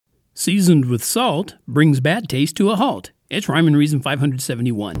Seasoned with salt brings bad taste to a halt. It's Rhyme and Reason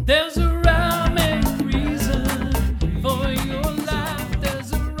 571. There's a rhyme and reason for your life.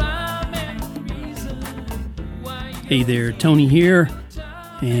 There's a rhyme and reason why you... Hey there, Tony here.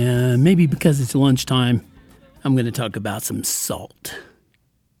 And maybe because it's lunchtime, I'm going to talk about some salt.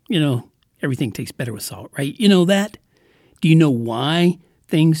 You know, everything tastes better with salt, right? You know that? Do you know why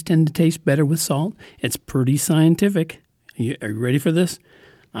things tend to taste better with salt? It's pretty scientific. Are you ready for this?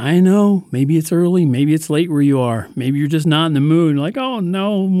 I know, maybe it's early, maybe it's late where you are. Maybe you're just not in the mood. Like, oh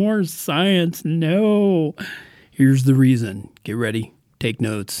no, more science, no. Here's the reason. Get ready. Take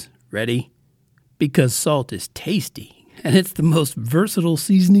notes. Ready? Because salt is tasty, and it's the most versatile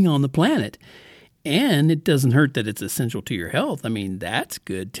seasoning on the planet. And it doesn't hurt that it's essential to your health. I mean, that's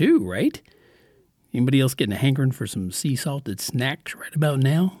good too, right? Anybody else getting a hankering for some sea salted snacks right about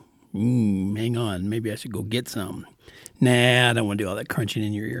now? Hang on, maybe I should go get some. Nah, I don't want to do all that crunching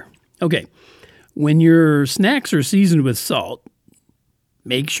in your ear. Okay, when your snacks are seasoned with salt,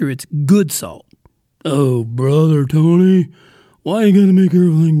 make sure it's good salt. Oh, brother Tony, why you gotta make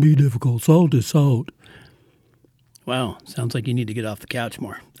everything be difficult? Salt is salt. Wow, sounds like you need to get off the couch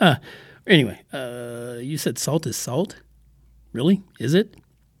more. Anyway, you said salt is salt? Really? Is it?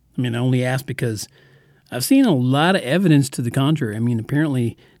 I mean, I only asked because I've seen a lot of evidence to the contrary. I mean,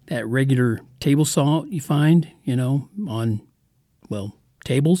 apparently that regular table salt you find, on,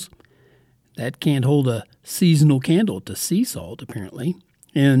 tables, that can't hold a seasonal candle to sea salt, apparently.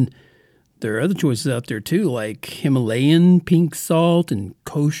 And there are other choices out there, too, like Himalayan pink salt and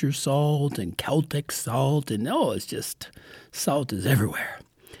kosher salt and Celtic salt. And, it's just salt is everywhere.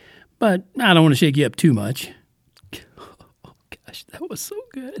 But I don't want to shake you up too much. Oh, gosh, that was so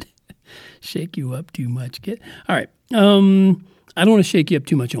good. Shake you up too much. All right. I don't want to shake you up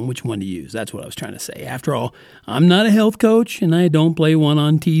too much on which one to use. That's what I was trying to say. After all, I'm not a health coach, and I don't play one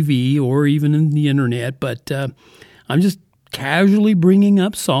on TV or even in the internet, but I'm just casually bringing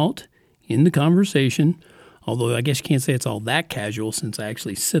up salt in the conversation, although I guess you can't say it's all that casual since I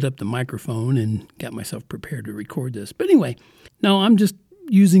actually set up the microphone and got myself prepared to record this. But anyway, no, I'm just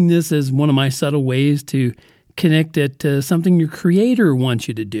using this as one of my subtle ways to connect it to something your creator wants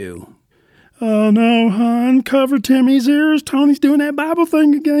you to do. Oh, no, hon, cover Timmy's ears. Tony's doing that Bible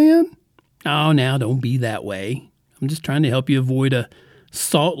thing again. Oh, now, don't be that way. I'm just trying to help you avoid a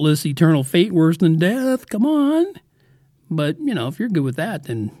saltless eternal fate worse than death. Come on. But, if you're good with that,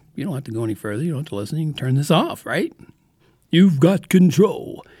 then you don't have to go any further. You don't have to listen. You can turn this off, right? You've got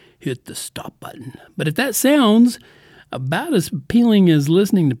control. Hit the stop button. But if that sounds about as appealing as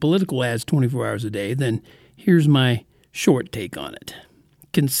listening to political ads 24 hours a day, then here's my short take on it.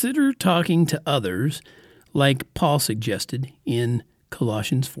 Consider talking to others like Paul suggested in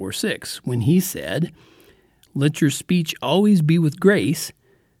Colossians 4:6 when he said, "Let your speech always be with grace,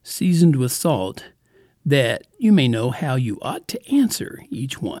 seasoned with salt, that you may know how you ought to answer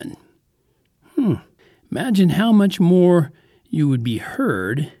each one." Imagine how much more you would be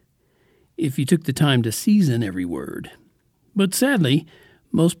heard if you took the time to season every word. But sadly,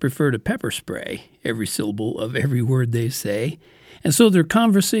 most prefer to pepper spray every syllable of every word they say, and so their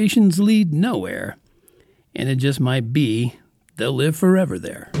conversations lead nowhere, and it just might be they'll live forever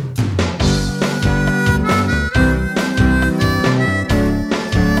there.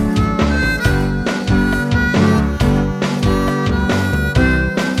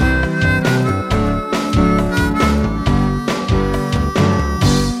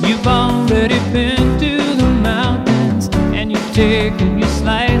 You've already been to the mountains and you've taken your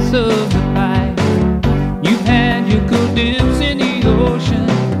slice of the pie. You've had your cool dips in the ocean,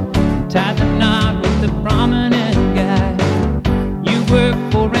 tied the knot with the prominent guy. You work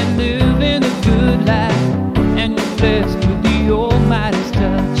for and live in a good life, and you're blessed with the Almighty's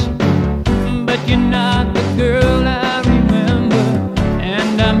touch. But you're not the girl I remember,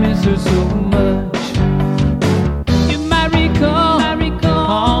 and I miss her so much. You might recall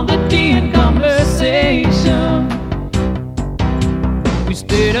all the deep conversation. We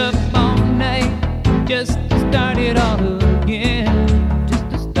stayed up all night just to start it all again.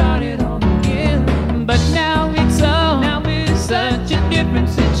 But now it's such a different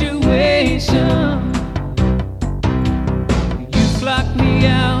situation. You clocked me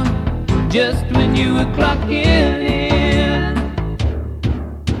out just when you were clocking in.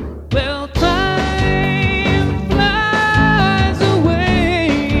 Well, time flies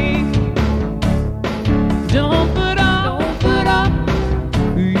away. Don't put off.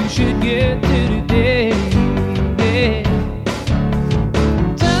 You should get to today.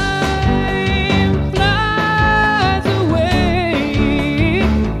 Time flies away.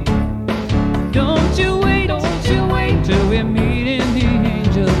 Don't you wait till we meet in the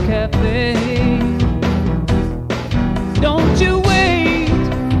angel. Cafe. Don't you wait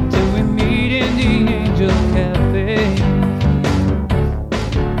till we meet in the Angel Cafe.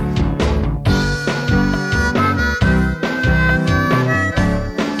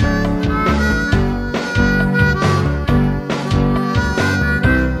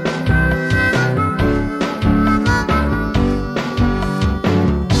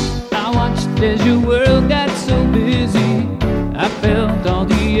 I watched as your world got so busy. I felt all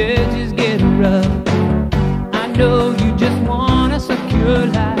the edges get rough. I know you just want a secure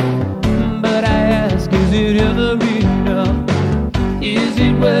life, but I ask, is it ever enough? Is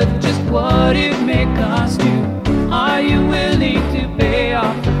it worth just what it may cost you? Are you willing to pay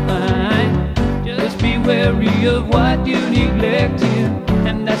off the fine? Just be wary of what you neglect here,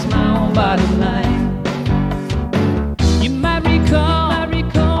 and that's my own bottom line. You might recall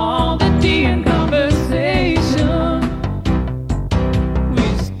all the tea and conversation. We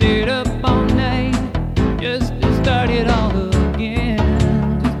stayed up all night just to start it all again.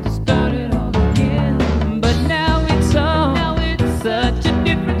 But now it's such a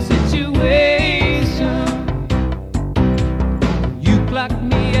different situation. You clocked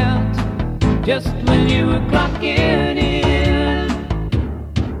me out just when you were clocking in.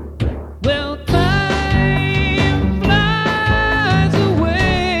 Well, time flies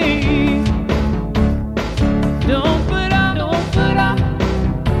away. Don't put off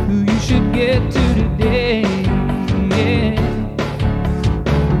who you should get to today. Yeah.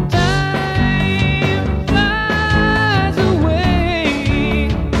 Time flies away.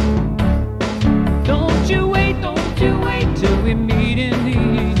 Don't you wait till we meet in the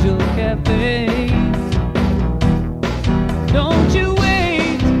Angel Cafe. Don't you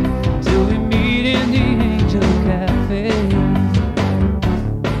wait till we meet in the Angel Cafe.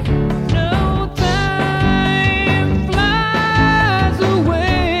 No, time flies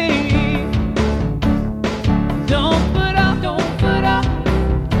away. Don't put off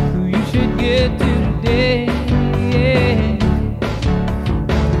who you should get to today. Yeah.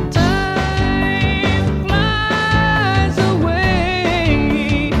 Time flies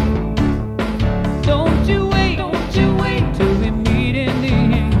away. Don't you wait till we meet in the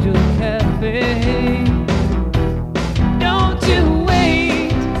Angel Cafe. Don't you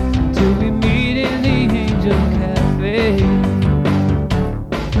wait till we meet in the Angel Cafe.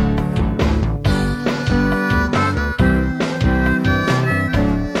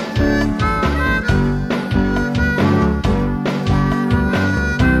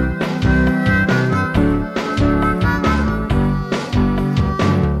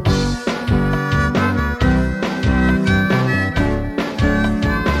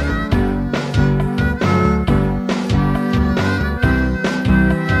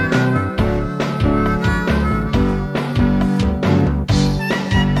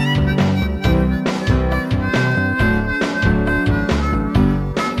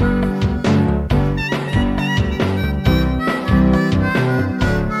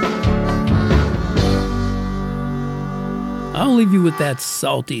 I'll leave you with that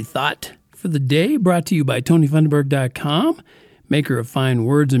salty thought for the day, brought to you by TonyFunderburg.com, maker of fine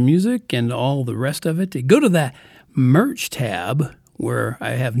words and music and all the rest of it. Go to that merch tab where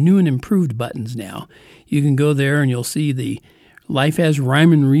I have new and improved buttons now. You can go there and you'll see the Life Has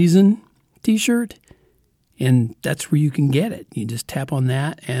Rhyme and Reason t-shirt, and that's where you can get it. You just tap on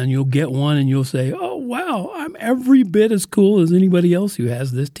that and you'll get one and you'll say, oh, wow, I'm every bit as cool as anybody else who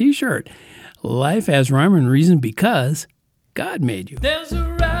has this t-shirt. Life Has Rhyme and Reason because God made you. There's a